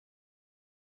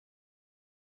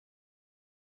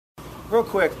Real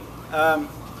quick,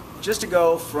 just to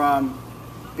go from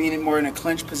being more in a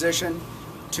clinch position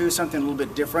to something a little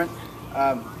bit different.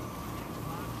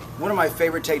 One of my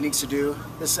favorite techniques to do,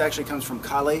 this actually comes from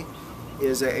Kali,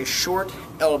 is a short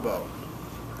elbow.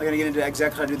 I'm not going to get into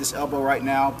exactly how to do this elbow right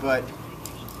now, but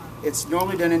it's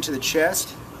normally done into the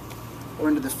chest or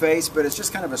into the face, but it's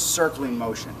just kind of a circling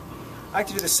motion. I like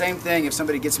to do the same thing if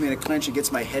somebody gets me in a clinch and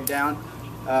gets my head down.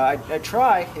 I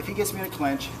try, if he gets me in a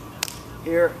clinch,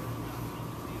 here,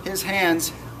 his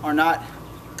hands are not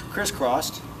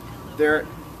crisscrossed. They're,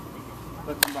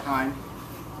 look from behind.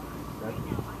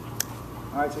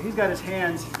 Alright, so he's got his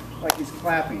hands like he's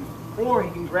clapping. Or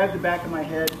he can grab the back of my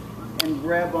head and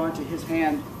grab onto his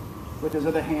hand with his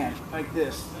other hand, like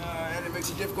this. And it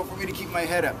makes it difficult for me to keep my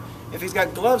head up. If he's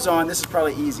got gloves on, this is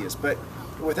probably easiest. But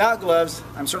without gloves,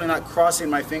 I'm certainly not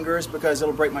crossing my fingers because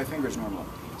it'll break my fingers normally.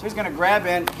 So he's going to grab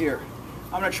in here.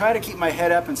 I'm going to try to keep my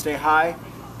head up and stay high.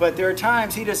 But there are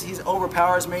times he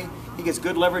overpowers me. He gets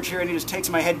good leverage here and he just takes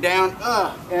my head down.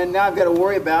 And now I've got to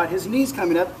worry about his knees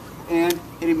coming up and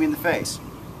hitting me in the face.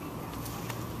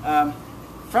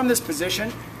 From this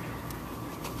position,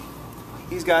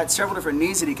 he's got several different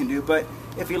knees that he can do, but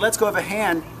if he lets go of a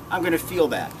hand, I'm going to feel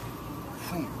that.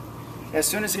 As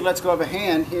soon as he lets go of a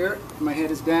hand here, my head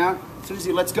is down, as soon as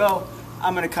he lets go,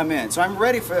 I'm going to come in. So I'm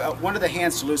ready for one of the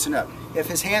hands to loosen up. If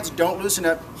his hands don't loosen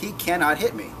up, he cannot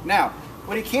hit me. Now,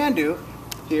 what he can do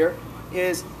here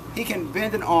is he can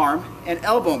bend an arm and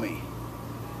elbow me.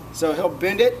 So he'll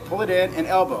bend it, pull it in, and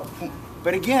elbow.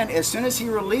 But again, as soon as he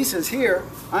releases here,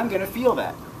 I'm going to feel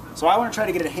that. So I want to try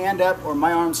to get a hand up or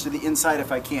my arms to the inside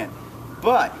if I can.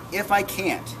 But if I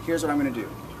can't, here's what I'm going to do.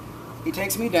 He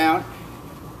takes me down.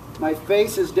 My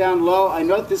face is down low. I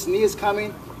know that this knee is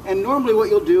coming. And normally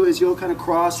what you'll do is you'll kind of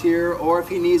cross here, or if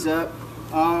he knees up,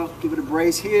 I'll give it a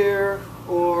brace here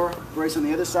or brace on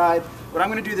the other side. What I'm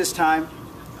going to do this time,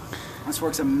 this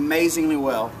works amazingly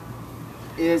well,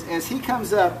 is as he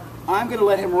comes up, I'm going to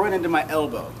let him run into my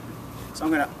elbow. So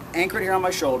I'm going to anchor it here on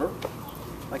my shoulder,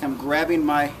 like I'm grabbing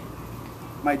my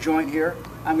joint here.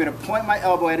 I'm going to point my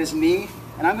elbow at his knee,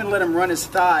 and I'm going to let him run his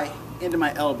thigh into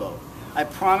my elbow. I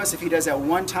promise if he does that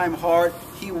one time hard,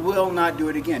 he will not do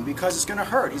it again because it's going to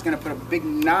hurt. He's going to put a big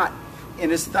knot in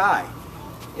his thigh.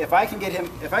 If I can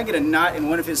get a knot in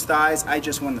one of his thighs, I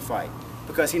just won the fight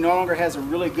because he no longer has a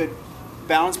really good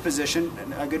balance position,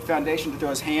 a good foundation to throw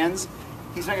his hands.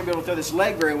 He's not going to be able to throw this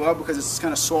leg very well because it's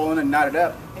kind of swollen and knotted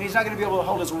up. And he's not going to be able to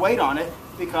hold his weight on it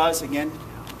because, again,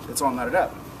 it's all knotted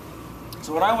up.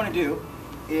 So what I want to do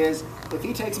is, if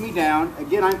he takes me down,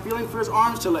 again, I'm feeling for his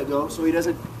arms to let go so he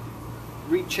doesn't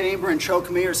rechamber and choke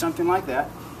me or something like that.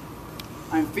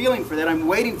 I'm feeling for that. I'm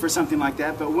waiting for something like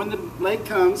that. But when the leg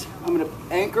comes, I'm going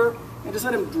to anchor and just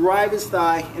let him drive his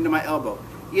thigh into my elbow.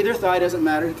 Either thigh doesn't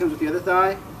matter. He comes with the other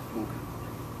thigh.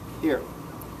 Here.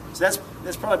 So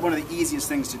that's probably one of the easiest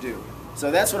things to do.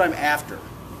 So that's what I'm after.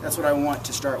 That's what I want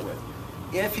to start with.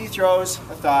 If he throws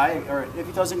a thigh, or if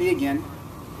he throws a knee again,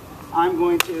 I'm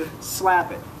going to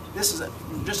slap it. This is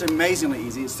just amazingly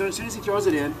easy. As soon as he throws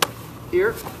it in,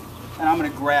 here, and I'm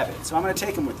going to grab it. So I'm going to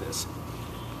take him with this.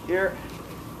 Here,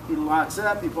 he locks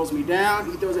up, he pulls me down,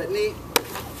 he throws that knee,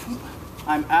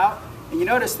 I'm out. And you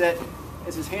notice that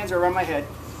as his hands are around my head,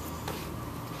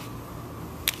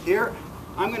 here,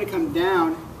 I'm going to come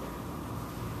down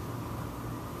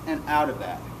and out of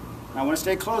that. And I want to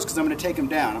stay close because I'm going to take him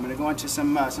down. I'm going to go into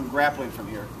some grappling from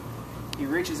here. He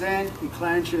reaches in, he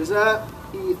clenches up,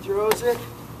 he throws it,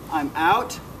 I'm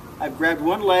out. I've grabbed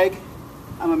one leg.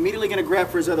 I'm immediately going to grab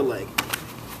for his other leg.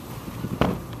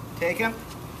 Take him,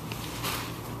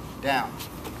 down.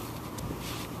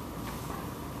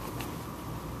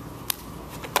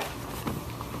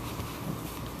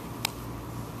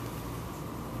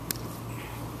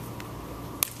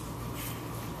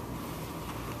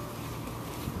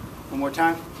 One more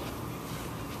time.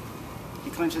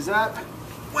 He clenches up.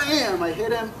 Wham! I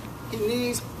hit him. He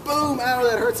knees. Boom! Ow,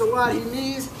 that hurts a lot. He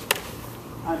knees.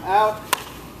 I'm out.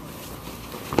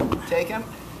 Take him.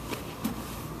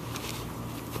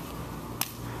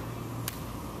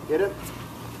 Get him.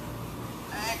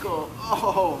 Ankle.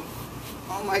 Oh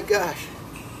my gosh.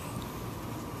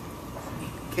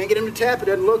 Can't get him to tap. It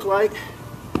doesn't look like.